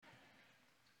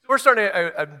We're starting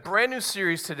a brand new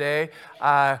series today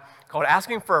called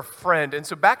Asking for a Friend. And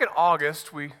so back in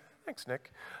August, thanks,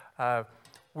 Nick,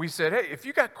 we said, hey, if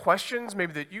you got questions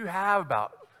maybe that you have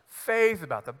about faith,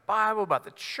 about the Bible, about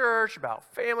the church,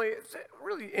 about family,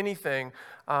 really anything,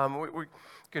 we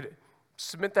could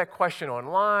submit that question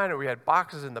online, or we had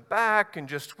boxes in the back, and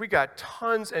we got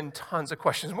tons and tons of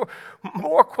questions,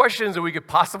 more questions than we could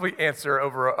possibly answer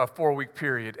over a 4-week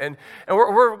period. And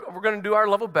we're going to do our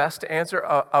level best to answer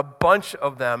a bunch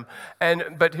of them.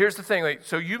 But here's the thing,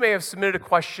 so you may have submitted a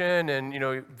question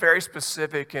and, very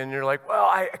specific, and you're like, well,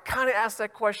 I kind of asked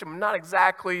that question, but not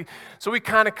exactly. So we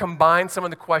kind of combined some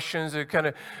of the questions to kind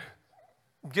of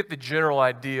get the general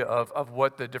idea of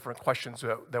what the different questions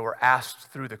that were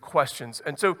asked through the questions.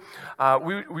 And so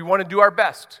we want to do our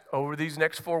best over these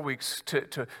next 4 weeks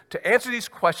to answer these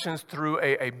questions through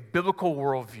a biblical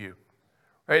worldview.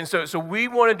 Right? And so we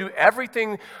want to do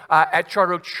everything at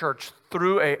Charter Oak Church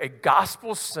through a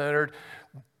gospel-centered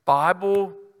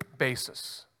Bible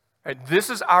basis. Right?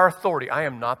 This is our authority. I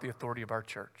am not the authority of our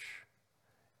church.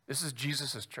 This is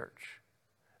Jesus' church.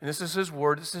 And this is His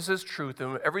word, this is His truth,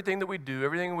 and everything that we do,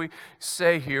 everything we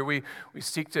say here, we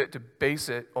seek to base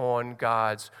it on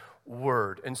God's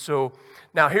word. And so,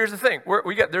 now here's the thing,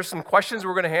 there's some questions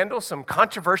we're going to handle, some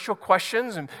controversial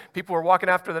questions, and people are walking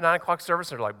after the 9 o'clock service,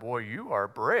 they're like, boy, you are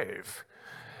brave.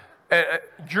 And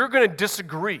you're going to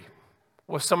disagree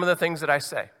with some of the things that I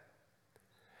say.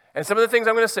 And some of the things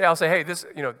I'm going to say, I'll say, hey, this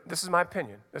is my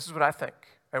opinion, this is what I think.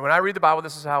 And when I read the Bible,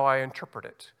 this is how I interpret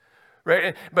it.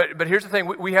 Right? But here's the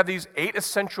thing, we have these 8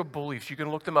 essential beliefs. You can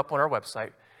look them up on our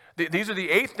website. These are the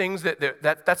 8 things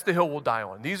that's the hill we'll die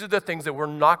on. These are the things that we're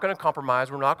not going to compromise,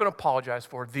 we're not going to apologize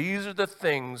for. These are the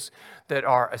things that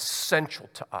are essential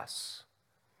to us.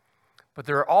 But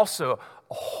there are also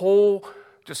a whole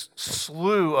just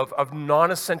slew of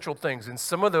non-essential things, and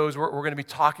some of those we're going to be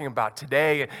talking about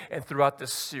today and throughout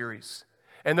this series.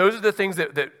 And those are the things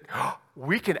that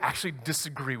we can actually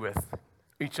disagree with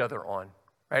each other on.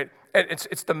 Right? And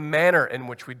it's the manner in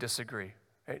which we disagree.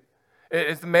 Right?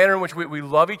 It's the manner in which we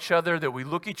love each other, that we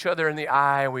look each other in the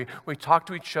eye, and we talk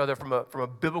to each other from a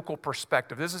biblical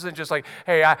perspective. This isn't just like,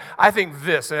 hey, I think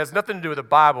this, and it has nothing to do with the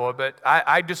Bible, but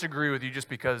I disagree with you just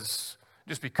because.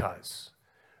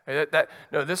 Right?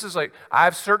 No, this is like,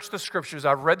 I've searched the Scriptures,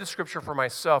 I've read the Scripture for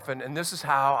myself, and this is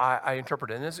how I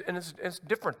interpret it, and it's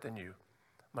different than you.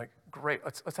 I'm like, great,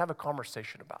 let's have a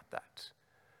conversation about that.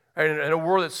 In a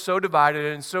world that's so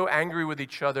divided and so angry with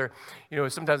each other,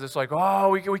 sometimes it's like, oh,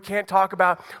 we can't talk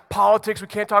about politics, we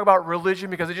can't talk about religion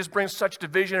because it just brings such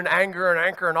division and anger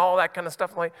and all that kind of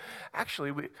stuff. Like,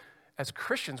 actually, as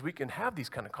Christians, we can have these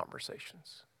kind of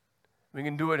conversations. We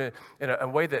can do it in a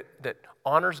way that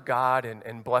honors God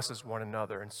and blesses one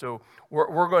another. And so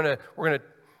we're going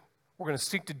to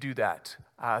seek to do that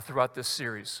throughout this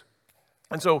series.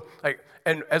 And so,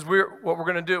 what we're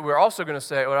going to do, we're also going to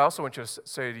say, what I also want you to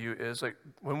say to you is,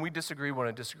 when we disagree, we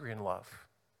want to disagree in love,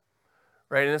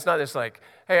 right? And it's not just like,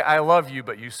 hey, I love you,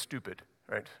 but you stupid,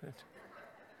 right?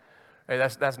 Hey,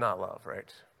 that's not love,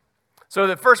 right? So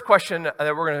the first question that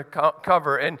we're going to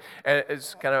cover, and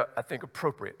it's kind of, I think,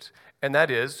 appropriate, and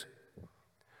that is,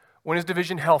 when is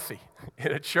division healthy,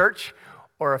 in a church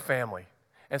or a family?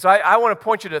 And so I want to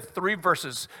point you to 3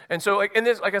 verses. And so in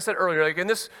this, like I said earlier, in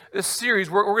this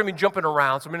series, we're going to be jumping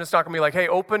around. So it's not going to be like, hey,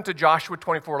 open to Joshua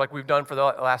 24 like we've done for the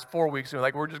last 4 weeks. And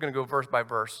we're just going to go verse by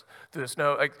verse through this.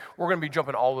 No, we're going to be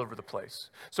jumping all over the place.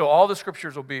 So all the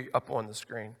scriptures will be up on the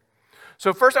screen.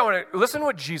 So first I want to listen to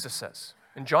what Jesus says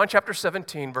in John chapter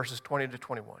 17, verses 20 to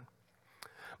 21.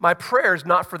 My prayer is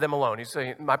not for them alone. He's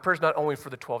saying, my prayer is not only for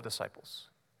the 12 disciples.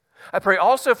 I pray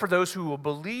also for those who will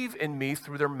believe in me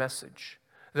through their message,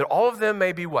 that all of them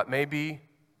may be what? May be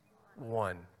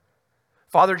one.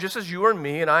 Father, just as you are in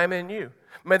me and I am in you,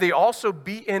 may they also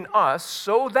be in us,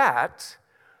 so that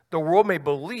the world may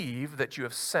believe that you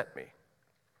have sent me.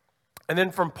 And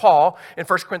then from Paul in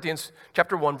 1 Corinthians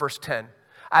chapter 1, verse 10,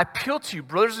 I appeal to you,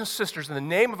 brothers and sisters, in the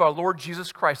name of our Lord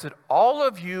Jesus Christ, that all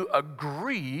of you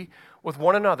agree with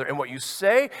one another in what you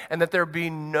say, and that there be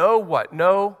no what?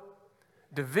 No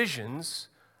divisions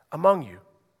among you,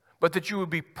 but that you would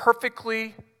be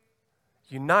perfectly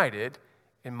united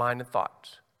in mind and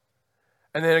thought.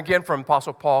 And then again from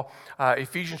Apostle Paul,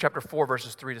 Ephesians chapter 4,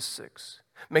 verses 3 to 6.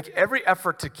 Make every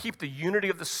effort to keep the unity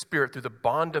of the Spirit through the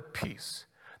bond of peace.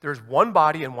 There is one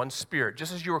body and one Spirit,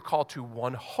 just as you were called to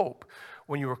one hope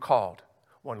when you were called.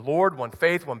 One Lord, one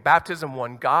faith, one baptism,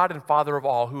 one God and Father of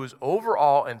all, who is over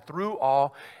all and through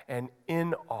all and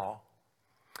in all.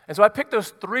 And so I picked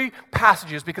those 3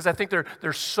 passages because I think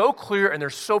they're so clear and they're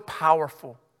so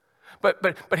powerful.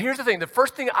 But here's the thing. The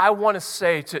first thing I want to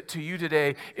say to you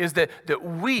today is that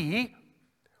we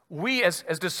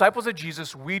as disciples of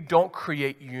Jesus, we don't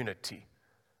create unity.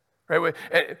 Right?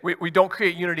 We don't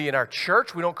create unity in our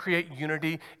church. We don't create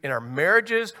unity in our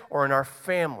marriages or in our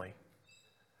family.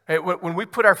 Right? When we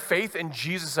put our faith in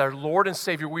Jesus, our Lord and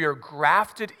Savior, we are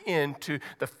grafted into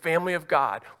the family of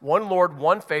God. One Lord,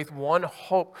 one faith, one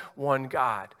hope, one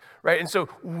God. Right? And so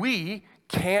we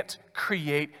can't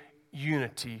create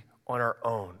unity on our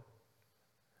own.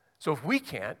 So if we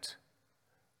can't,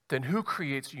 then who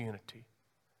creates unity?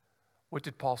 What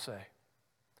did Paul say?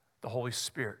 The Holy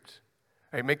Spirit.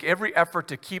 Right? Make every effort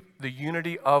to keep the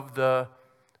unity of the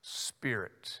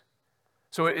Spirit.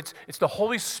 So it's the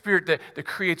Holy Spirit that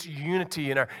creates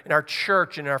unity in our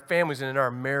church, and in our families, and in our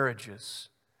marriages.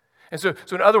 And so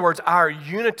in other words, our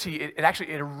unity,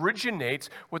 it originates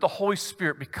with the Holy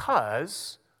Spirit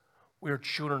because we are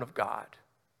children of God.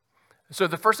 So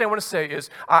the first thing I want to say is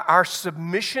our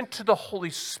submission to the Holy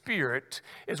Spirit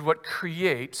is what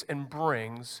creates and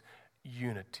brings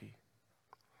unity.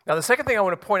 Now, the second thing I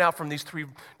want to point out from these three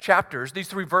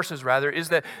verses, is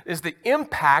the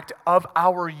impact of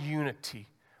our unity,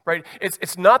 right?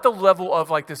 It's not the level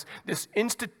of like this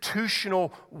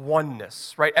institutional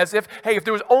oneness, right? As if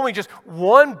there was only just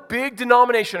one big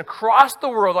denomination across the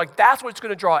world, like that's what's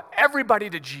going to draw everybody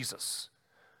to Jesus.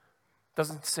 It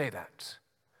doesn't say that,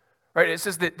 right? It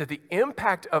says that the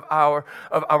impact of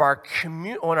our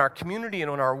community and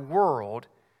on our world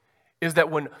is that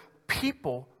when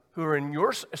people who are in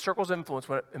your circles of influence,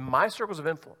 in my circles of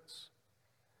influence,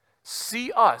 see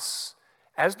us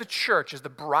as the church, as the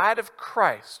bride of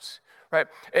Christ, right,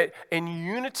 in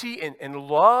unity, in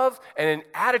love, and in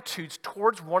attitudes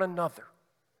towards one another,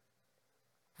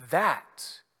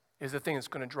 that is the thing that's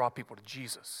going to draw people to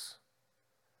Jesus.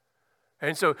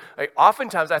 And so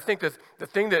oftentimes I think that the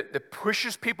thing that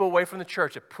pushes people away from the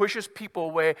church, that pushes people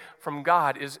away from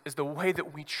God is the way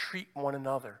that we treat one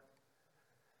another.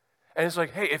 And it's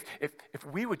like, hey, if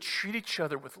we would treat each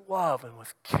other with love and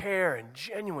with care and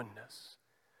genuineness,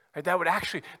 right, that would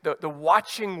actually, the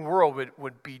watching world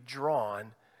would be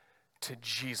drawn to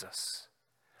Jesus.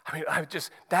 I mean,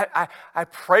 I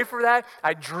pray for that.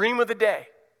 I dream of the day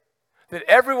that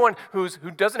everyone who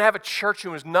doesn't have a church,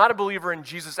 who is not a believer in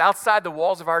Jesus outside the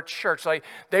walls of our church, like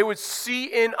they would see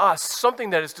in us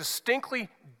something that is distinctly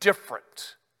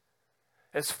different,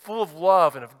 as full of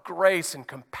love and of grace and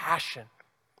compassion.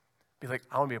 Be like,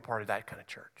 I want to be a part of that kind of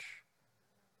church.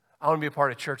 I want to be a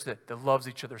part of a church that loves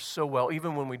each other so well,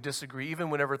 even when we disagree,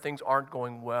 even whenever things aren't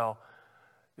going well,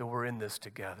 that we're in this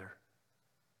together.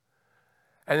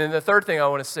 And then the third thing I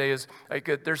want to say is,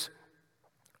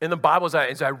 in the Bible,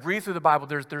 as I read through the Bible,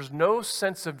 there's no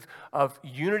sense of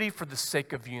unity for the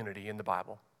sake of unity in the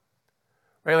Bible.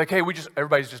 Right? Like, hey,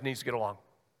 everybody just needs to get along.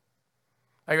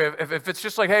 Like, if it's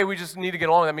just like, hey, we just need to get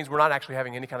along, that means we're not actually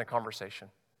having any kind of conversation.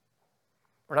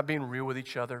 We're not being real with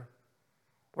each other.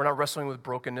 We're not wrestling with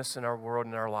brokenness in our world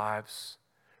and our lives.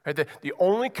 Right? The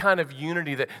only kind of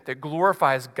unity that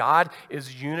glorifies God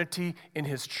is unity in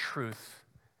His truth,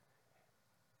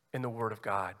 in the Word of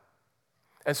God.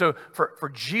 And so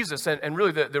for Jesus and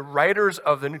really the writers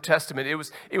of the New Testament, it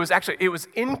was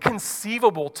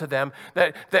inconceivable to them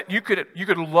that you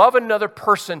could love another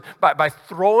person by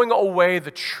throwing away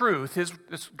the truth,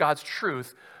 God's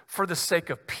truth, for the sake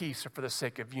of peace or for the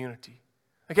sake of unity.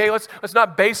 Okay, let's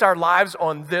not base our lives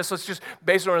on this. Let's just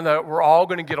base it on that we're all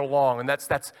going to get along, and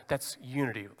that's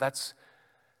unity. That's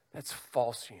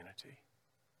false unity.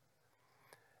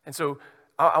 And so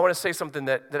I want to say something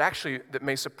that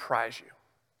may surprise you.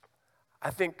 I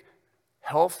think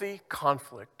healthy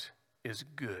conflict is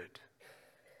good.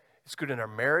 It's good in our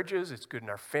marriages, it's good in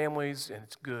our families, and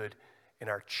it's good in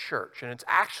our church. And it's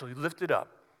actually lifted up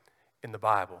in the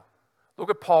Bible. Look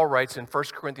what Paul writes in 1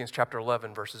 Corinthians chapter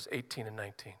 11, verses 18 and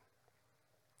 19.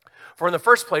 For in the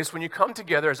first place, when you come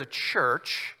together as a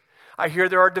church, I hear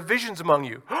there are divisions among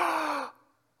you.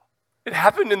 It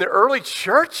happened in the early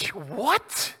church?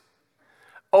 What?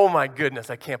 Oh my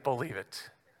goodness, I can't believe it.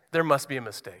 There must be a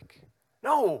mistake.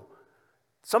 No,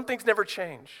 some things never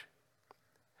change.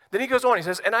 Then he goes on, he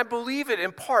says, and I believe it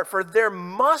in part, for there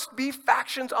must be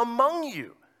factions among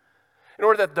you, in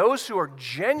order that those who are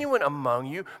genuine among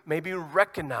you may be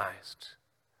recognized.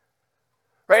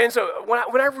 Right? And so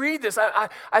when I read this,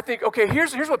 I think, okay,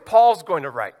 here's what Paul's going to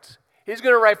write. He's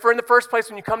going to write, for in the first place,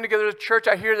 when you come together as a church,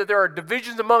 I hear that there are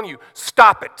divisions among you.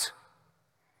 Stop it.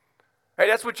 Right?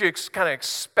 That's what you kind of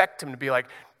expect him to be like,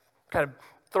 kind of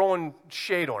throwing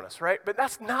shade on us, right? But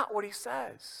that's not what he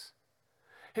says.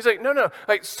 He's like, no.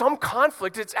 Like some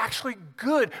conflict, it's actually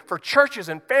good for churches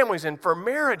and families and for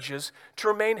marriages to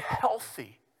remain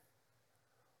healthy.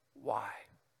 Why?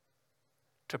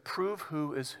 To prove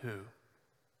who is who.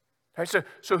 All right,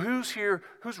 so who's here,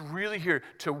 who's really here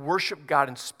to worship God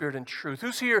in spirit and truth?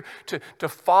 Who's here to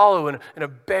follow and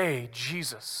obey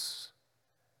Jesus?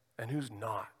 And who's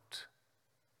not?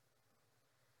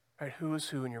 All right, who is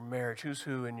who in your marriage? Who's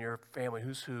who in your family?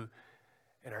 Who's who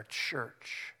in our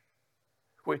church?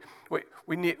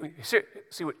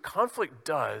 See what conflict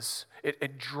does,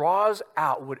 it draws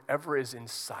out whatever is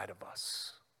inside of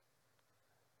us.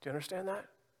 Do you understand that?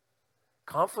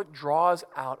 Conflict draws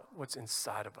out what's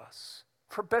inside of us,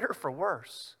 for better or for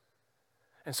worse.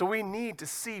 And so we need to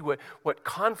see what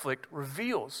conflict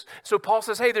reveals. So Paul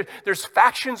says, hey, there's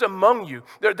factions among you.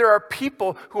 There are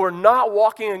people who are not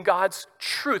walking in God's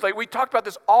truth. Like we talked about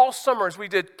this all summer as we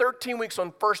did 13 weeks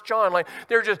on 1 John. Like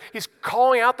he's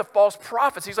calling out the false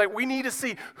prophets. He's like, we need to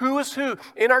see who is who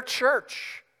in our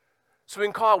church so we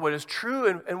can call out what is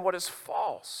true and what is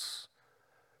false.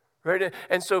 Right?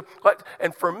 And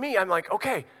for me, I'm like,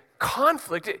 okay,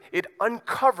 conflict, it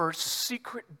uncovers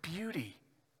secret beauty.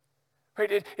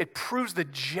 Right? It proves the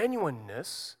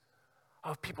genuineness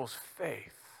of people's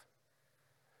faith.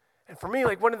 And for me,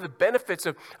 like one of the benefits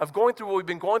of going through what we've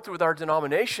been going through with our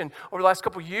denomination over the last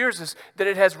couple of years is that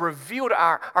it has revealed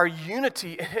our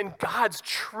unity in God's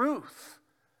truth.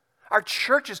 Our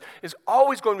church is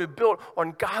always going to be built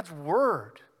on God's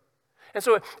word. And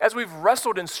so as we've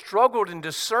wrestled and struggled and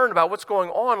discerned about what's going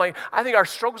on, like I think our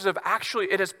struggles have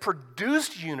it has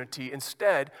produced unity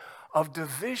instead of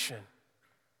division.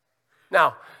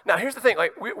 Now here's the thing,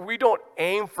 like we don't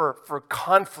aim for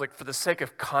conflict for the sake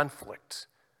of conflict.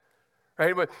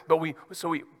 Right? But we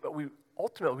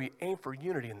ultimately aim for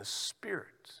unity in the Spirit.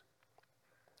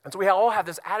 And so we all have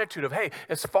this attitude of, hey,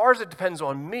 as far as it depends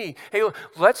on me, hey,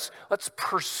 let's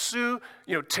pursue,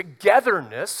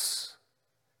 togetherness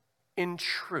in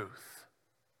truth.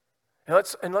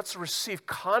 And let's receive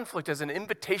conflict as an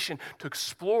invitation to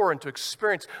explore and to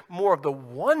experience more of the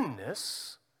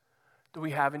oneness that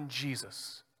we have in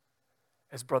Jesus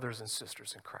as brothers and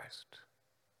sisters in Christ.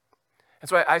 And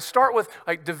so I start with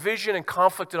like division and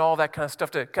conflict and all that kind of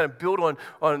stuff to kind of build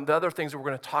on the other things that we're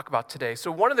going to talk about today.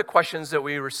 So one of the questions that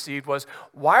we received was,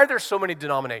 why are there so many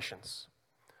denominations?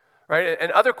 Right?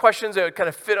 And other questions that kind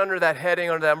of fit under that heading,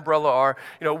 under that umbrella are,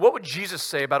 what would Jesus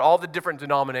say about all the different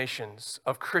denominations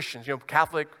of Christians,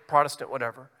 Catholic, Protestant,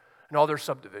 whatever, and all their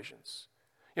subdivisions?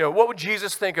 What would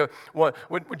Jesus think of one?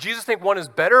 Would Jesus think one is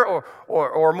better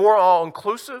or more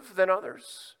all-inclusive than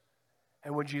others?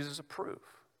 And would Jesus approve?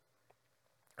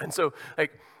 And so,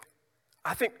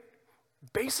 I think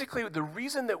basically the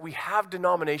reason that we have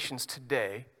denominations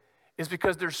today is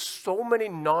because there's so many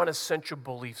non-essential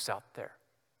beliefs out there.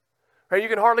 Right? You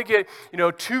can hardly get,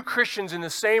 two Christians in the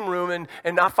same room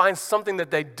and not find something that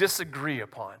they disagree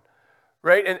upon.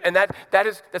 Right? And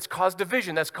that's caused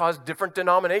division. That's caused different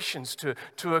denominations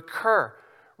to occur.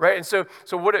 Right? And so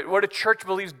what a church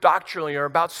believes doctrinally or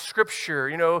about Scripture,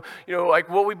 like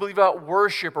what we believe about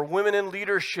worship or women in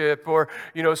leadership or,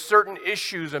 certain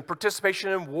issues and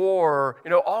participation in war,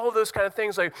 all of those kind of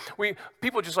things. Like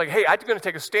people just like, hey, I'm going to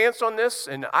take a stance on this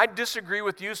and I disagree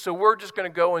with you, so we're just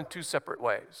going to go in two separate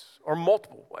ways or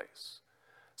multiple ways.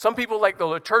 Some people like the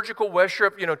liturgical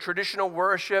worship, traditional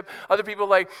worship. Other people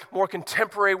like more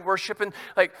contemporary worship. And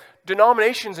like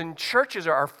denominations and churches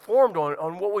are formed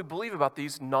on what we believe about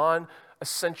these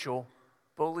non-essential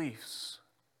beliefs.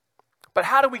 But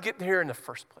how did we get here in the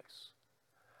first place?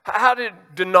 How did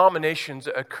denominations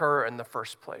occur in the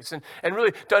first place? And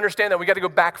really, to understand that, we got to go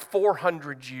back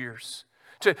 400 years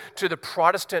to the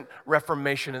Protestant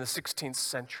Reformation in the 16th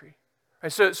century.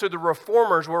 Right, so the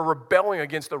Reformers were rebelling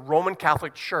against the Roman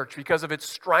Catholic Church because of its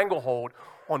stranglehold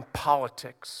on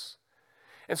politics.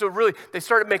 And so really, they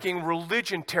started making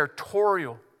religion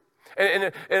territorial.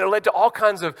 And it led to all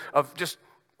kinds of just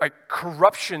like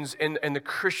corruptions in the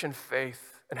Christian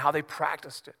faith and how they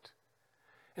practiced it.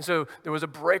 And so there was a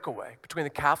breakaway between the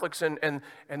Catholics and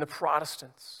the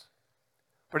Protestants.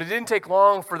 But it didn't take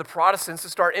long for the Protestants to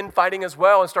start infighting as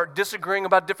well and start disagreeing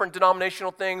about different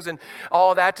denominational things and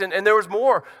all of that. And there was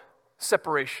more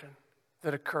separation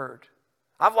that occurred.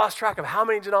 I've lost track of how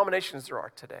many denominations there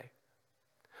are today.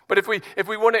 But if we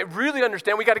want to really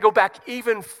understand, we got to go back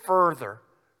even further.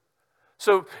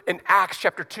 So in Acts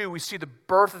chapter 2, we see the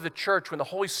birth of the church when the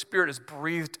Holy Spirit is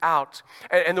breathed out.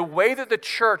 And the way that the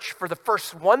church for the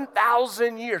first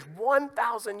 1,000 years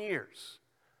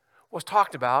was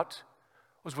talked about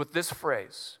was with this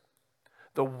phrase: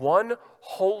 the one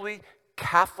holy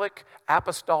Catholic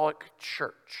apostolic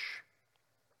church.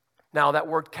 Now that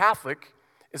word Catholic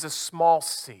is a small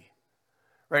c,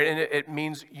 right? And it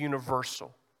means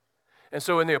universal. And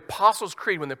so in the Apostles'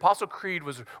 Creed, when the Apostle Creed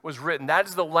was written, that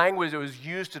is the language that was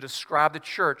used to describe the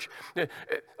church,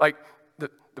 like the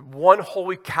one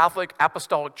holy Catholic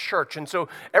apostolic church. And so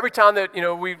every time that,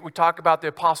 we talk about the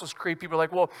Apostles' Creed, people are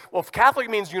like, well, if Catholic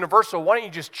means universal, why don't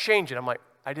you just change it? I'm like,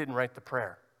 I didn't write the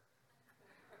prayer.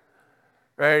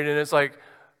 Right? And it's like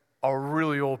a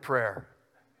really old prayer.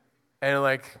 And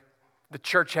like, the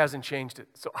church hasn't changed it,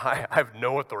 so I have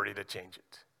no authority to change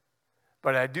it.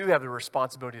 But I do have the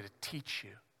responsibility to teach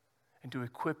you and to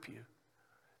equip you.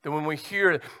 That when we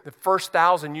hear the first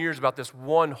 1,000 years about this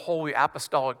one holy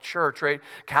apostolic church, right?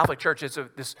 Catholic church, it's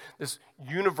this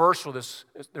universal,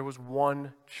 there was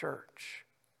one church.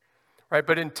 Right?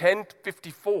 But in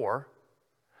 1054,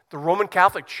 the Roman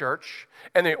Catholic Church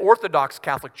and the Orthodox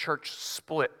Catholic Church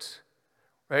split.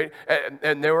 Right?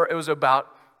 And it was about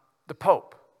the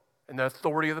Pope and the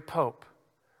authority of the Pope.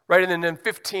 Right, and then in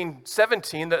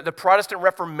 1517, the Protestant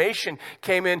Reformation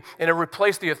came in and it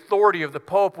replaced the authority of the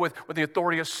Pope with the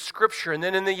authority of Scripture. And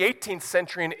then in the 18th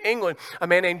century in England, a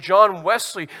man named John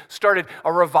Wesley started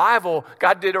a revival.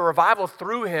 God did a revival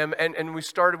through him, and we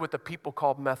started with a people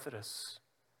called Methodists.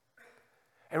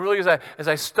 And really, as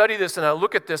I study this and I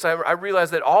look at this, I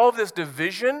realize that all of this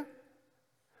division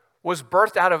was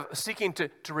birthed out of seeking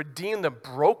to redeem the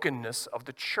brokenness of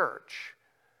the church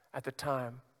at the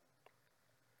time.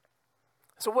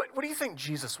 So what do you think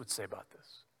Jesus would say about this?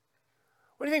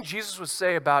 What do you think Jesus would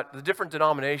say about the different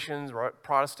denominations,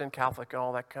 Protestant, Catholic, and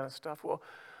all that kind of stuff? Well,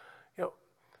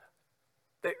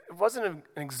 it wasn't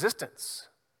in existence,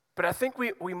 but I think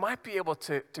we might be able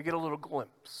to get a little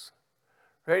glimpse,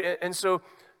 right? And so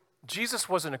Jesus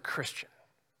wasn't a Christian.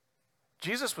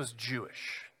 Jesus was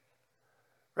Jewish,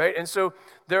 right? And so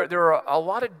there are a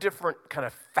lot of different kind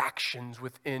of factions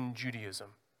within Judaism.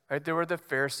 Right? There were the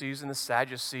Pharisees and the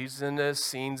Sadducees and the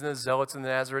Essenes and the Zealots and the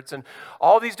Nazarites and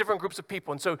all these different groups of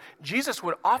people. And so Jesus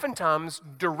would oftentimes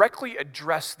directly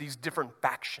address these different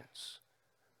factions.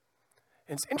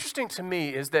 And it's interesting to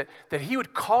me is that he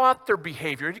would call out their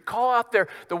behavior. He'd call out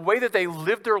the way that they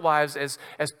lived their lives as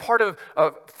part of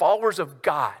followers of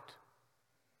God.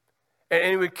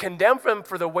 And he would condemn them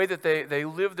for the way that they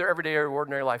lived their everyday or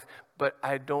ordinary life. But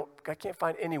I can't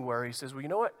find anywhere he says, well, you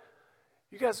know what?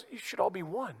 You should all be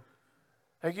one.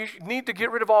 Like you need to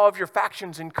get rid of all of your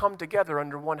factions and come together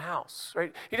under one house,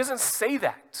 right? He doesn't say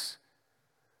that,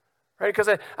 right? Because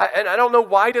I don't know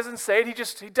why he doesn't say it.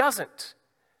 He doesn't.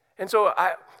 And so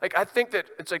I think that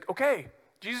it's like, okay,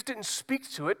 Jesus didn't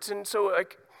speak to it, and so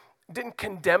didn't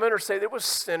condemn it or say there was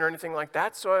sin or anything like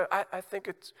that. So I think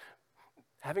it's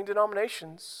having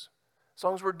denominations, as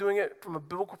long as we're doing it from a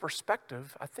biblical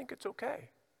perspective, I think it's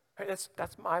okay. Right?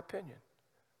 That's my opinion.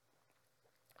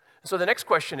 So the next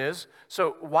question is,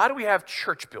 so why do we have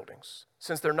church buildings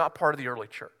since they're not part of the early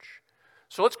church?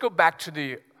 So let's go back to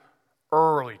the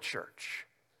early church,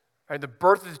 right? The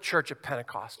birth of the church at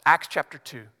Pentecost, Acts chapter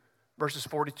 2, verses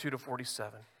 42 to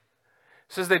 47. It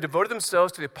says, they devoted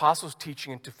themselves to the apostles'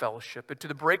 teaching and to fellowship, and to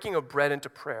the breaking of bread and to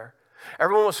prayer.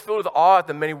 Everyone was filled with awe at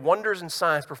the many wonders and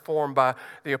signs performed by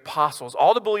the apostles.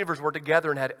 All the believers were together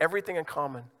and had everything in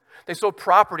common. They sold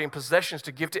property and possessions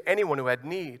to give to anyone who had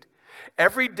need.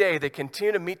 Every day they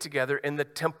continued to meet together in the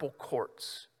temple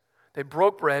courts. They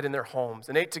broke bread in their homes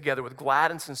and ate together with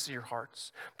glad and sincere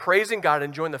hearts, praising God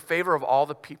and enjoying the favor of all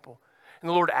the people. And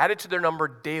the Lord added to their number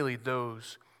daily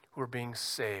those who were being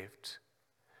saved.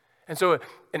 And so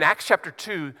in Acts chapter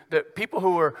 2, the people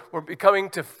who were becoming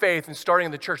to faith and starting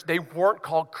in the church, they weren't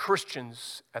called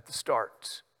Christians at the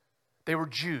start. They were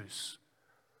Jews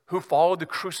who followed the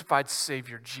crucified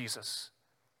Savior, Jesus.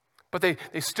 But they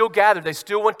still gathered. They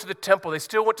still went to the temple. They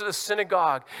still went to the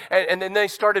synagogue. And then they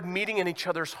started meeting in each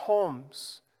other's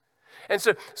homes. And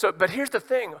but here's the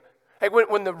thing. Like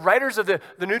when the writers of the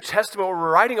New Testament were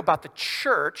writing about the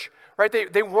church, right,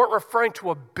 they weren't referring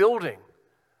to a building.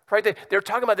 Right? They were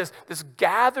talking about this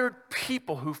gathered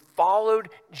people who followed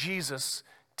Jesus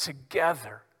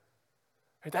together.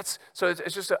 Right?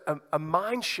 It's just a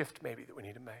mind shift maybe that we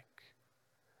need to make.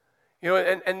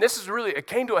 And this is really, it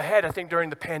came to a head, I think,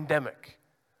 during the pandemic.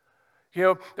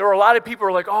 There were a lot of people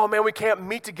who were like, oh man, we can't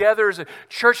meet together as a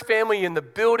church family in the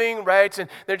building, right? And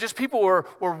they're just people were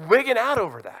wigging out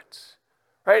over that,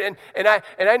 right? And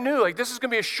I knew like this is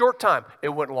going to be a short time. It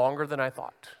went longer than I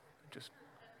thought.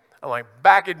 I'm like,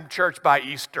 back in church by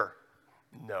Easter.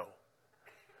 No.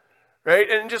 Right?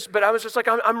 But I was just like,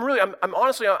 I'm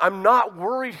honestly, I'm not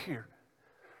worried here.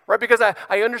 Right? Because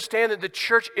I understand that the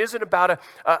church isn't about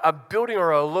a building or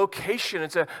a location.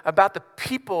 It's about the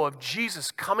people of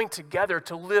Jesus coming together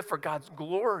to live for God's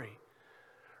glory.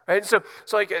 Right? And so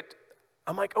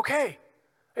I'm like, okay.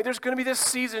 Hey, there's going to be this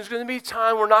season, there's going to be a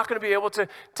time we're not going to be able to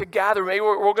gather. Maybe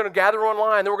we're going to gather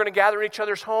online, then we're going to gather in each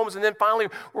other's homes, and then finally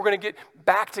we're going to get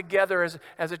back together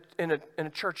in a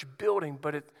church building.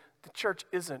 But the church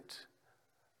isn't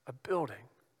a building,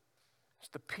 it's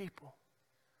the people.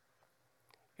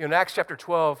 In Acts chapter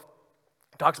 12,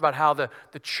 it talks about how the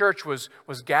church was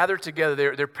gathered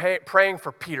together. They're praying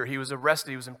for Peter. He was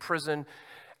arrested, he was in prison,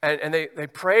 and they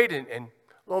prayed, and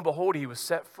lo and behold, he was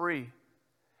set free.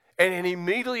 And he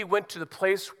immediately went to the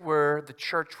place where the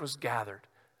church was gathered.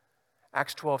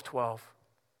 Acts 12:12. It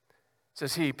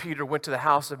says Peter, went to the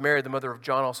house of Mary, the mother of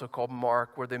John, also called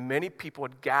Mark, where the many people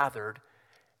had gathered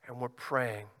and were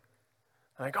praying.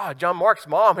 I'm like, oh, John Mark's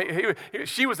mom,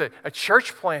 she was a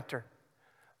church planter.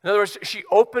 In other words, she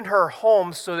opened her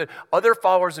home so that other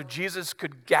followers of Jesus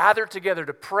could gather together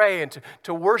to pray and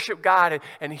to worship God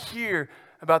and hear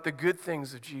about the good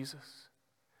things of Jesus.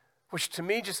 Which to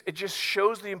me, it just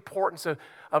shows the importance of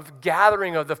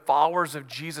gathering of the followers of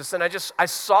Jesus. And I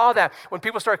saw that when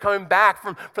people started coming back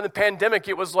from the pandemic,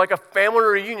 it was like a family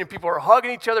reunion. People are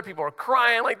hugging each other, people are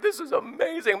crying, like, this is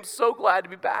amazing. I'm so glad to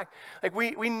be back. Like,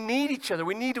 we need each other,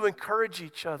 we need to encourage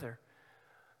each other.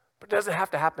 But it doesn't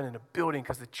have to happen in a building,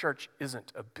 because the church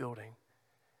isn't a building.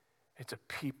 It's a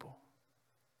people.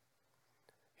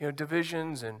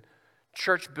 Divisions and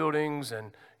church buildings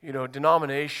and,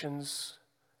 denominations.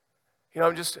 When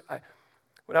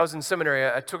I was in seminary,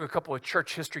 I took a couple of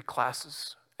church history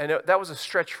classes. And that was a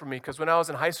stretch for me, because when I was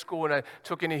in high school and I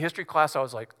took any history class, I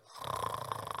was like,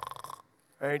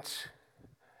 right?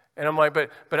 And I'm like,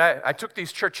 but I took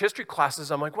these church history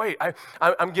classes. I'm like, wait,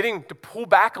 I'm getting to pull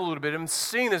back a little bit. I'm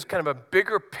seeing this kind of a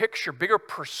bigger picture, bigger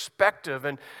perspective.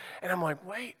 And I'm like,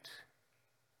 wait.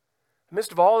 In the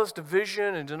midst of all this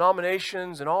division and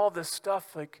denominations and all this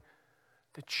stuff, like,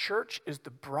 the church is the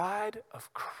bride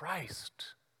of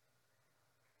Christ.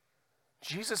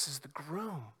 Jesus is the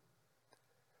groom.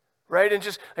 Right?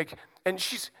 And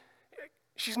she's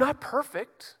not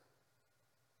perfect,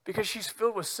 because she's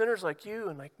filled with sinners like you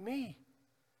and like me.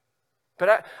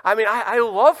 But I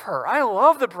love her. I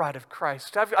love the bride of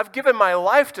Christ. I've given my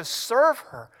life to serve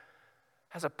her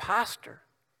as a pastor.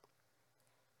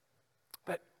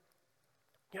 But,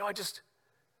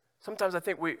 sometimes I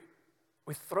think we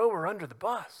throw her under the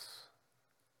bus.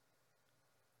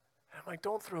 And I'm like,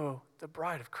 don't throw the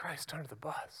bride of Christ under the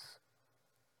bus.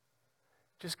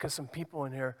 Just because some people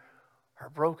in here are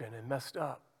broken and messed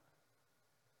up.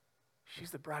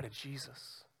 She's the bride of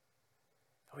Jesus.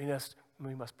 We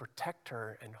must protect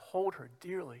her and hold her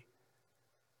dearly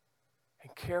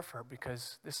and care for her,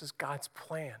 because this is God's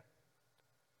plan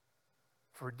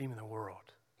for redeeming the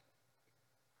world.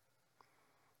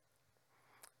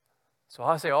 So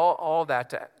I'll say all that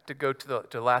to go to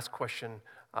the last question,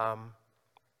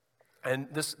 and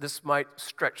this might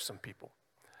stretch some people.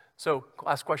 So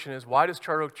last question is, why does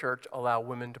Charter Oak Church allow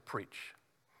women to preach?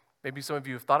 Maybe some of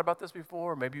you have thought about this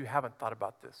before, or maybe you haven't thought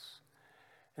about this.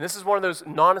 And this is one of those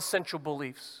non-essential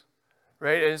beliefs,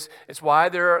 right? It's why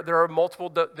there are multiple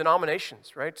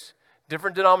denominations, right?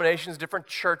 Different denominations, different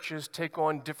churches take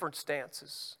on different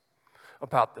stances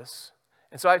about this.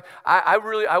 And so I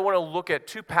want to look at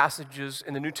two passages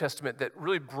in the New Testament that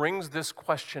really brings this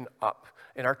question up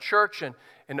in our church and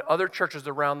in other churches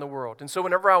around the world. And so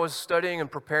whenever I was studying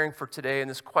and preparing for today and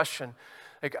this question,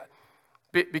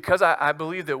 because I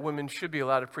believe that women should be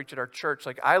allowed to preach at our church,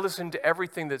 I listened to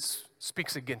everything that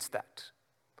speaks against that.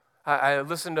 I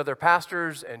listened to other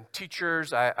pastors and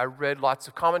teachers. I read lots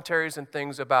of commentaries and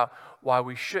things about why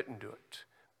we shouldn't do it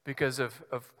because of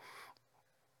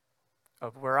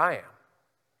where I am.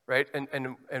 Right?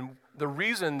 And the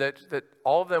reason that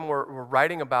all of them were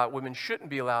writing about women shouldn't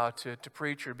be allowed to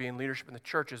preach or be in leadership in the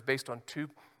church is based on two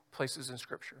places in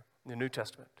Scripture, in the New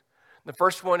Testament. The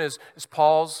first one is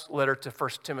Paul's letter to 1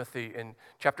 Timothy in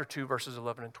chapter 2, verses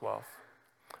 11 and 12.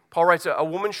 Paul writes, a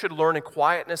woman should learn in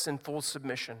quietness and full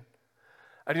submission.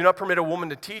 I do not permit a woman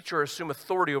to teach or assume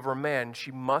authority over a man.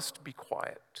 She must be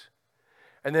quiet.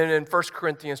 And then in 1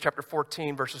 Corinthians chapter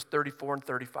 14, verses 34 and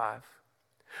 35.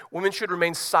 Women should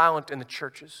remain silent in the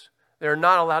churches. They are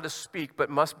not allowed to speak, but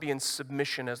must be in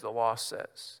submission, as the law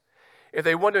says. If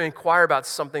they want to inquire about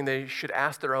something, they should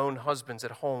ask their own husbands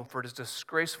at home, for it is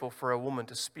disgraceful for a woman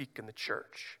to speak in the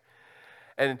church.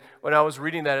 And when I was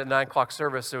reading that at 9 o'clock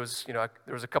service, there was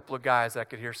a couple of guys that I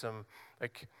could hear some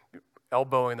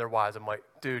elbowing their wives. I'm like,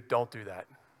 dude, don't do that.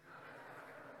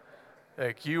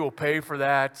 You will pay for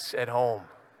that at home,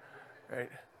 right?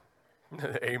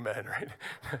 Amen, right?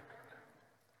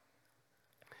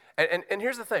 And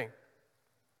here's the thing.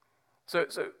 So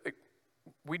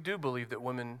we do believe that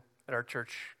women at our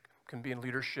church can be in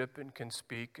leadership and can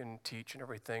speak and teach and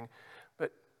everything.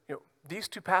 But these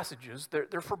two passages,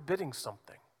 they're forbidding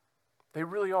something. They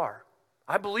really are.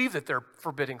 I believe that they're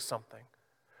forbidding something.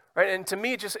 Right? And to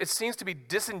me, it seems to be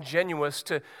disingenuous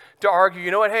to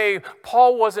argue, hey,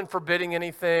 Paul wasn't forbidding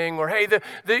anything, or hey,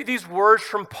 these words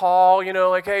from Paul,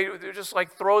 hey, just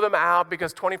like throw them out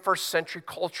because 21st century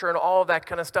culture and all of that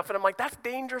kind of stuff. And I'm like, that's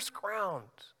dangerous ground.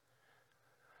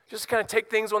 Just kind of take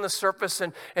things on the surface,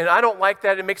 and I don't like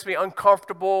that. It makes me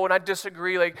uncomfortable, and I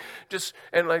disagree. We're just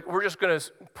going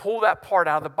to pull that part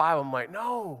out of the Bible. I'm like,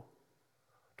 no,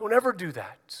 don't ever do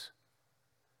that.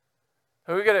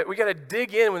 We got to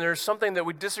dig in when there's something that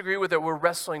we disagree with that we're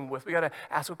wrestling with. We got to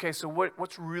ask, okay, so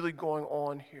what's really going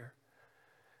on here?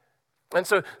 And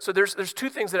so there's two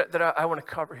things that I want to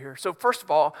cover here. So first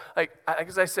of all,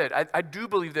 as I said, I do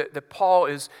believe that Paul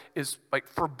is like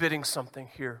forbidding something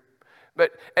here.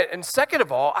 But and second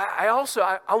of all, I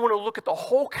want to look at the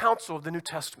whole counsel of the New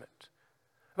Testament,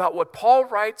 about what Paul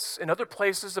writes in other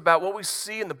places, about what we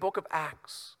see in the book of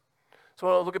Acts. So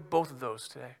I want to look at both of those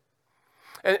today.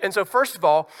 And so first of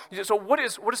all, so what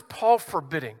is Paul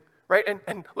forbidding, right?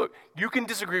 And look, you can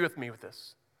disagree with me with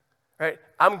this, right?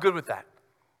 I'm good with that,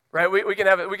 right? We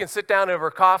can sit down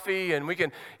over coffee and we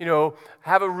can,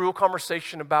 have a real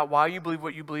conversation about why you believe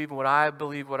what you believe and what I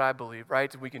believe,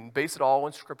 right? And we can base it all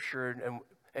on Scripture, and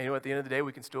at the end of the day,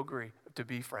 we can still agree to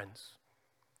be friends,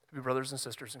 to be brothers and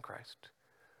sisters in Christ,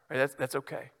 right? That's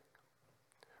okay,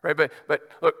 right? But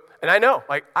look, and I know,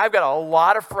 I've got a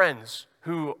lot of friends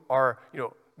who are,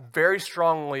 very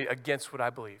strongly against what I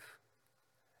believe.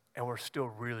 And we're still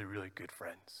really, really good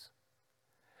friends.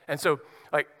 And so,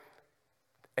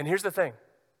 and here's the thing.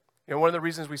 One of the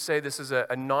reasons we say this is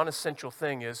a non-essential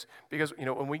thing is because,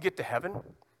 when we get to heaven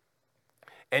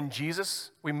and Jesus,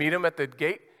 we meet him at the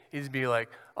gate, he'd be like,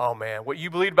 oh man, what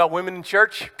you believed about women in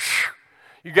church,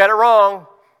 you got it wrong.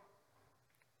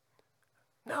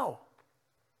 No.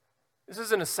 This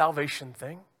isn't a salvation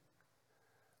thing.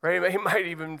 Right? He might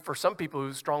even, for some people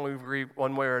who strongly agree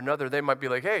one way or another, they might be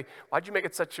like, hey, why'd you make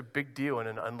it such a big deal in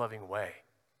an unloving way?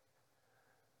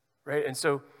 Right? And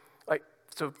so,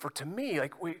 to me,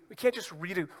 we can't just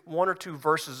read one or two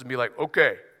verses and be like,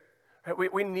 okay.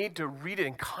 Right? We need to read it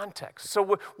in context.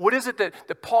 So what is it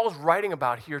that Paul's writing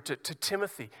about here to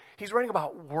Timothy? He's writing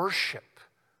about worship.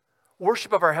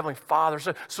 Worship of our Heavenly Father.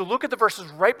 So look at the verses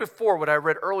right before what I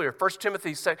read earlier. 1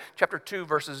 Timothy chapter 2,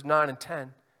 verses 9 and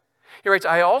 10. He writes,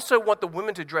 I also want the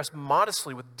women to dress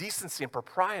modestly with decency and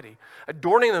propriety,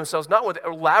 adorning themselves not with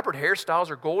elaborate hairstyles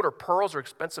or gold or pearls or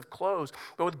expensive clothes,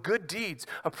 but with good deeds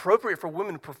appropriate for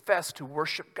women who profess to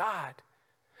worship God.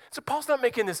 So Paul's not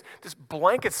making this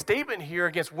blanket statement here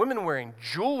against women wearing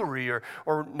jewelry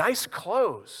or nice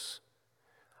clothes.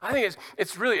 I think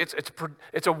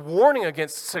it's a warning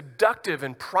against seductive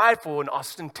and prideful and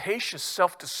ostentatious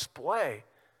self-display.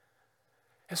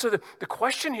 And so the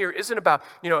question here isn't about,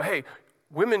 hey,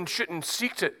 women shouldn't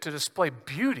seek to display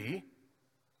beauty,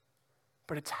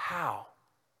 but it's how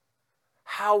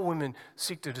women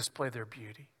seek to display their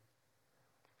beauty.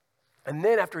 And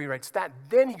then after he writes that,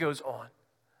 then he goes on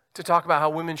to talk about how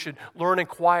women should learn in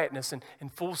quietness and in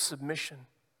full submission.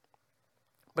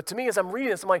 But to me, as I'm reading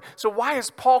this, I'm like, so why is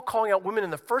Paul calling out women in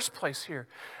the first place here?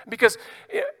 Because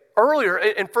earlier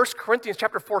in 1 Corinthians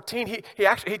chapter 14,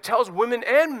 he tells women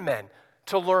and men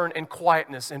to learn in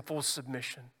quietness and full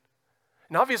submission.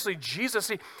 And obviously Jesus,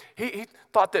 he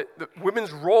thought that the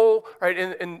women's role, right,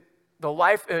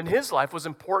 in his life was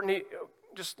important.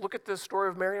 Just look at the story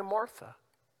of Mary and Martha.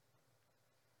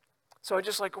 So I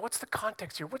just what's the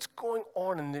context here? What's going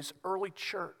on in this early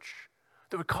church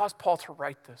that would cause Paul to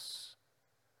write this?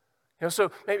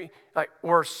 So maybe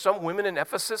were some women in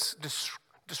Ephesus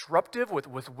disruptive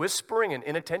with whispering and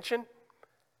inattention?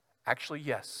 Actually,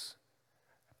 yes.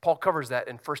 Paul covers that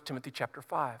in 1 Timothy chapter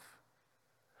 5.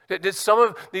 Did some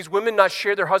of these women not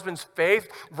share their husband's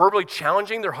faith, verbally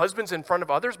challenging their husbands in front of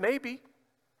others? Maybe.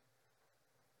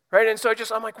 Right? And so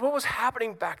I'm like, what was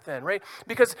happening back then, right?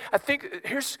 Because I think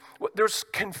there's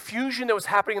confusion that was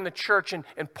happening in the church,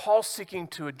 and Paul's seeking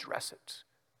to address it.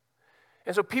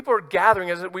 And so people are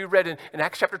gathering, as we read in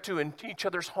Acts chapter 2, in each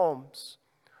other's homes.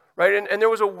 Right? And there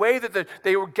was a way that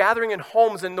they were gathering in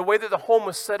homes, and the way that the home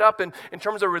was set up in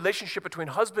terms of a relationship between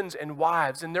husbands and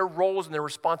wives and their roles and their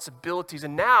responsibilities.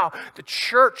 And now the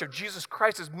church of Jesus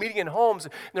Christ is meeting in homes,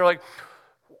 and they're like,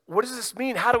 what does this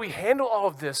mean? How do we handle all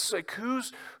of this?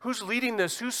 Who's leading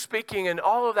this? Who's speaking? And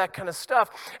all of that kind of stuff.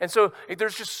 And so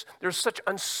there's such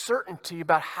uncertainty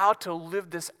about how to live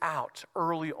this out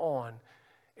early on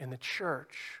in the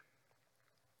church.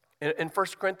 In 1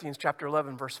 Corinthians chapter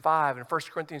 11, verse 5, and 1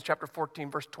 Corinthians chapter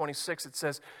 14, verse 26, it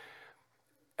says,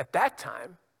 at that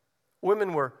time,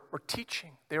 women were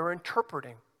teaching, they were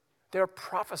interpreting, They're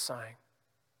prophesying.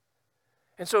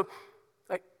 And so,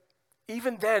 like,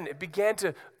 even then, it began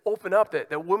to open up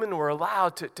that women were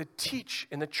allowed to teach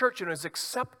in the church, and it was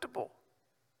acceptable.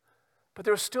 But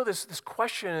there was still this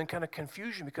question and kind of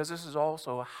confusion because this is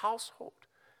also a household.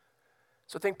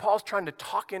 So I think Paul's trying to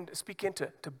speak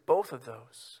into both of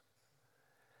those.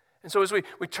 And so as we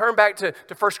turn back to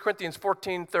 1 Corinthians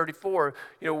 14:34,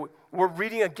 we're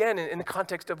reading again in the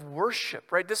context of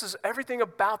worship, right? Everything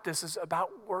about this is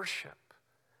about worship.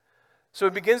 So he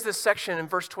begins this section in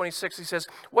verse 26. He says,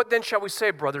 "What then shall we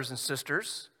say, brothers and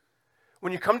sisters?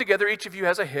 When you come together, each of you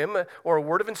has a hymn or a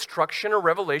word of instruction or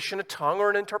revelation, a tongue or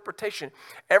an interpretation.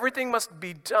 Everything must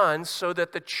be done so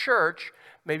that the church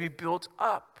may be built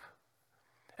up."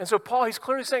 And so Paul, he's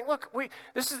clearly saying, look,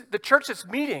 this is the church that's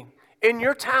meeting in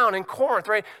your town, in Corinth,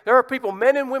 right? There are people,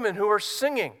 men and women, who are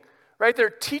singing, right? They're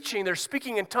teaching, they're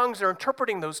speaking in tongues, they're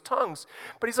interpreting those tongues.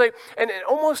 But he's like, and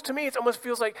almost to me, it almost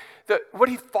feels like what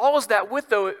he follows that with,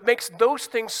 though, it makes those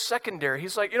things secondary.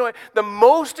 He's like, you know what? The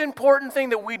most important thing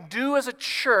that we do as a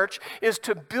church is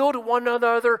to build one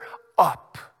another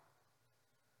up.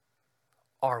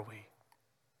 Are we?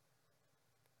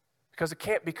 Because it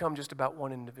can't become just about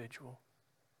one individual.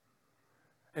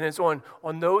 And it's on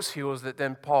those heels that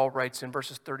then Paul writes in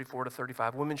verses 34 to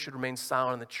 35, women should remain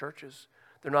silent in the churches.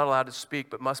 They're not allowed to speak,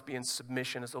 but must be in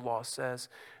submission, as the law says.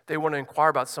 If they want to inquire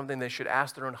about something, they should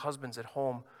ask their own husbands at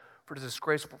home, for it is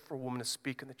disgraceful for a woman to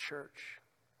speak in the church.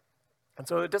 And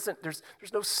so there's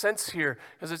no sense here,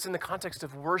 because it's in the context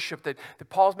of worship, that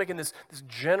Paul's making this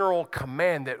general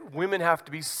command that women have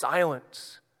to be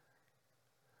silent.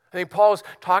 I think Paul's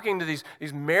talking to these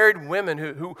married women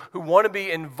who want to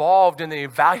be involved in the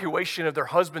evaluation of their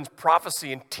husband's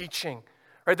prophecy and teaching.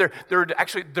 Right?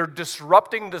 They're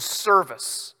disrupting the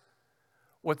service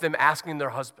with them asking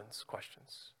their husbands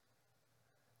questions.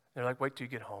 They're like, wait till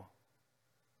you get home.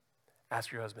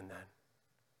 Ask your husband then.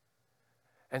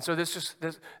 And so this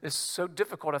is so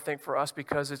difficult, I think, for us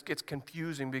because it gets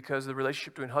confusing because of the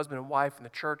relationship between husband and wife and the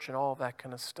church and all of that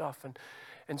kind of stuff.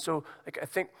 And so I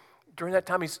think during that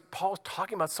time, Paul's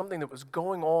talking about something that was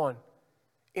going on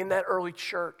in that early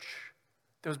church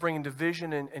that was bringing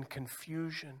division and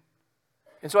confusion.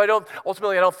 And so I don't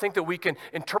think that we can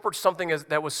interpret something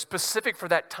that was specific for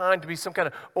that time to be some kind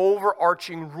of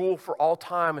overarching rule for all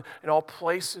time and all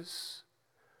places,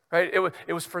 right?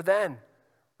 It was for then,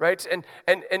 right?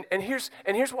 And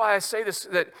here's why I say this,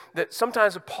 that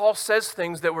sometimes Paul says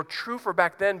things that were true for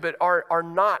back then but are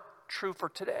not true for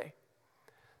today.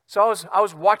 So I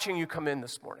was watching you come in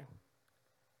this morning,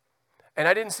 and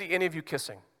I didn't see any of you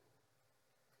kissing.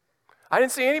 I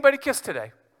didn't see anybody kiss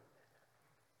today.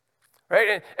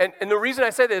 Right? And the reason I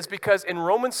say that is because in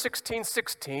Romans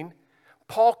 16:16,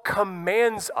 Paul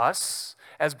commands us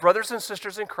as brothers and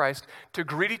sisters in Christ to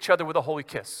greet each other with a holy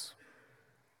kiss.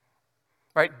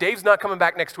 Right? Dave's not coming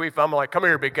back next week if I'm like, come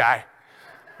here, big guy.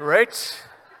 Right?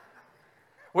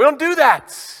 We don't do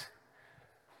that.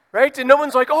 Right? And no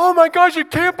one's like, oh my gosh, you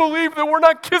can't believe that we're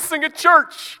not kissing at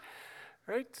church.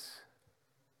 Right?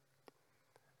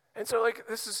 And so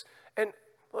and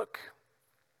look,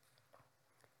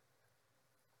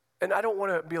 and I don't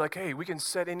want to be like, hey, we can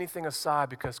set anything aside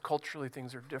because culturally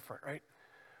things are different, right?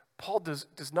 Paul does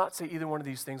not say either one of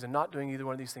these things, and not doing either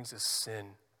one of these things is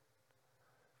sin,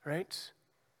 right?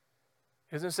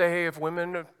 He doesn't say, hey, if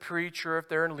women preach or if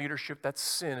they're in leadership, that's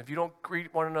sin. If you don't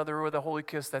greet one another with a holy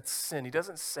kiss, that's sin. He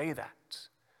doesn't say that,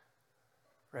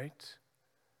 right?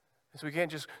 And so we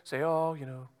can't just say, oh,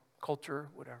 culture,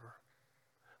 whatever.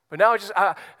 But now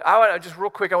I want to just real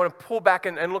quick, I want to pull back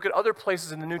and look at other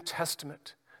places in the New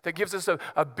Testament that gives us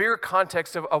a bigger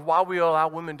context of why we allow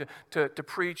women to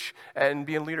preach and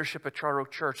be in leadership at Charter Oak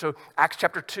Church. So Acts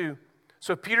chapter 2.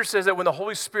 So Peter says that when the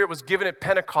Holy Spirit was given at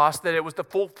Pentecost, that it was the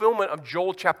fulfillment of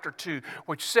Joel chapter 2,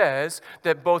 which says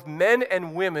that both men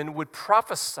and women would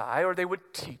prophesy or they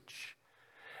would teach.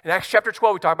 In Acts chapter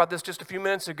 12, we talked about this just a few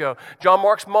minutes ago. John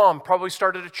Mark's mom probably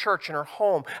started a church in her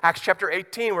home. Acts chapter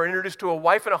 18, we're introduced to a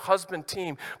wife and a husband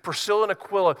team, Priscilla and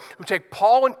Aquila, who take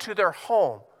Paul into their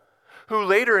home, who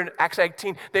later in Acts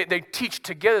 18, they teach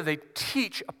together, they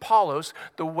teach Apollos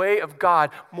the way of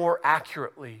God more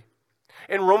accurately.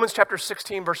 In Romans chapter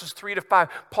 16, verses 3 to 5,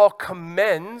 Paul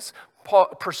commends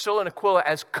Priscilla and Aquila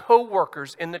as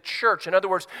co-workers in the church. In other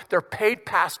words, they're paid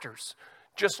pastors,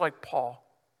 just like Paul.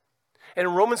 And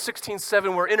in Romans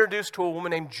 16:7, we're introduced to a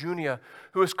woman named Junia,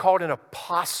 who is called an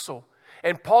apostle.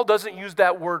 And Paul doesn't use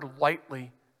that word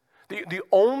lightly. The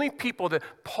only people that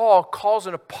Paul calls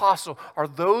an apostle are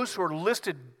those who are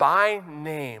listed by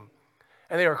name.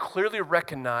 And they are clearly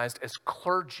recognized as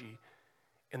clergy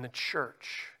in the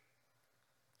church.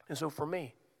 And so for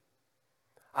me,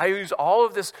 I use all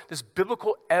of this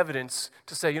biblical evidence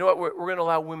to say, you know what, we're going to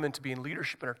allow women to be in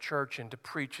leadership in our church and to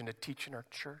preach and to teach in our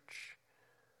church.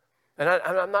 And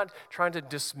I'm not trying to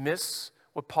dismiss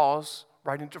what Paul's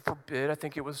writing to forbid. I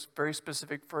think it was very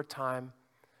specific for a time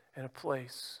and a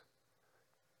place.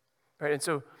 Right? And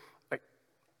so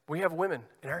we have women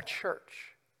in our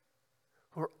church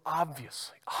who are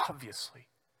obviously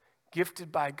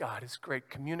gifted by God as great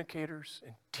communicators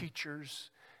and teachers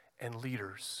and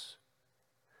leaders,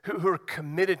 who are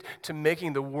committed to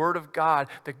making the Word of God,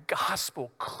 the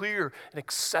gospel, clear and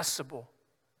accessible.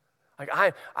 Like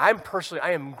I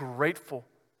am grateful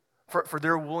for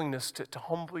their willingness to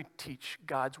humbly teach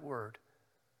God's Word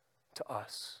to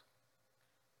us.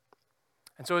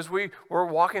 And so as we're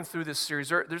walking through this series,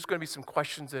 there's going to be some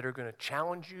questions that are going to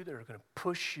challenge you, that are going to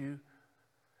push you.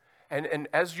 And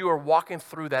as you are walking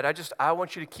through that, I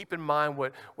want you to keep in mind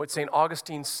what St.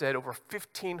 Augustine said over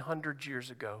 1,500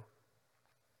 years ago.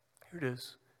 Here it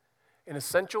is. In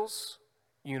essentials,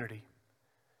 unity.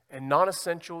 In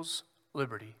non-essentials,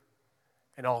 liberty.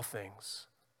 In all things,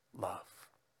 love.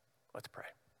 Let's pray.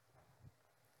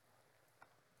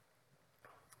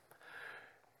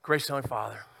 Gracious Heavenly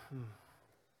Father,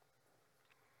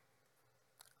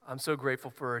 I'm so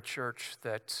grateful for a church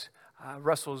that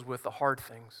wrestles with the hard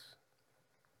things,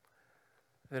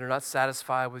 that are not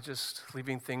satisfied with just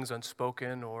leaving things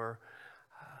unspoken or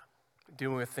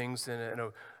dealing with things in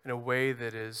a way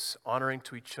that is honoring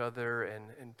to each other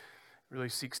and really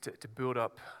seeks to build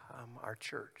up our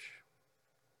church.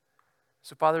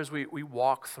 So, Father, as we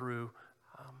walk through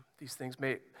these things,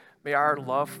 may our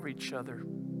love for each other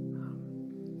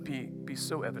be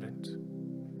so evident.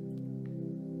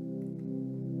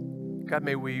 God,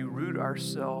 may we root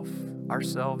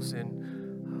ourselves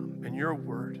in your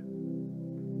word,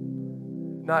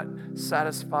 not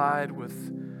satisfied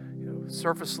with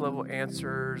surface level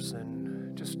answers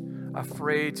and just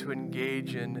afraid to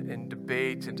engage in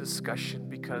debate and discussion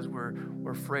because we're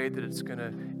afraid that it's going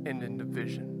to end in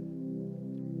division.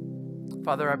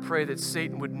 Father, I pray that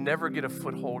Satan would never get a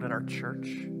foothold in our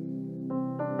church.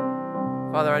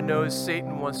 Father, I know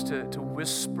Satan wants to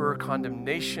whisper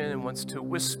condemnation and wants to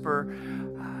whisper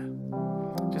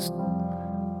just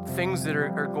things that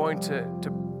are going to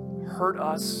hurt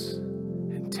us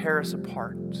and tear us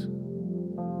apart,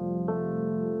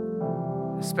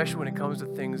 especially when it comes to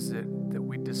things that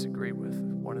we disagree with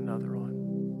one another on.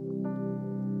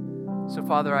 So,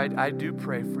 Father, I do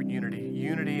pray for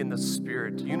unity in the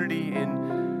Spirit, unity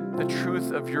in the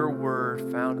truth of your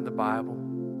word found in the Bible.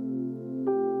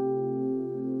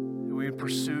 That we would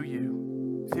pursue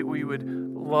you, that we would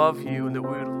love you, and that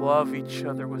we would love each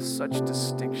other with such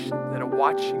distinction that a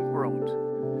watching world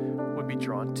would be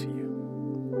drawn to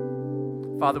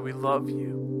you. Father, we love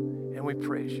you and we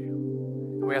praise you.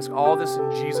 And we ask all this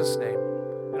in Jesus' name.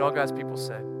 And all God's people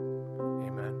said,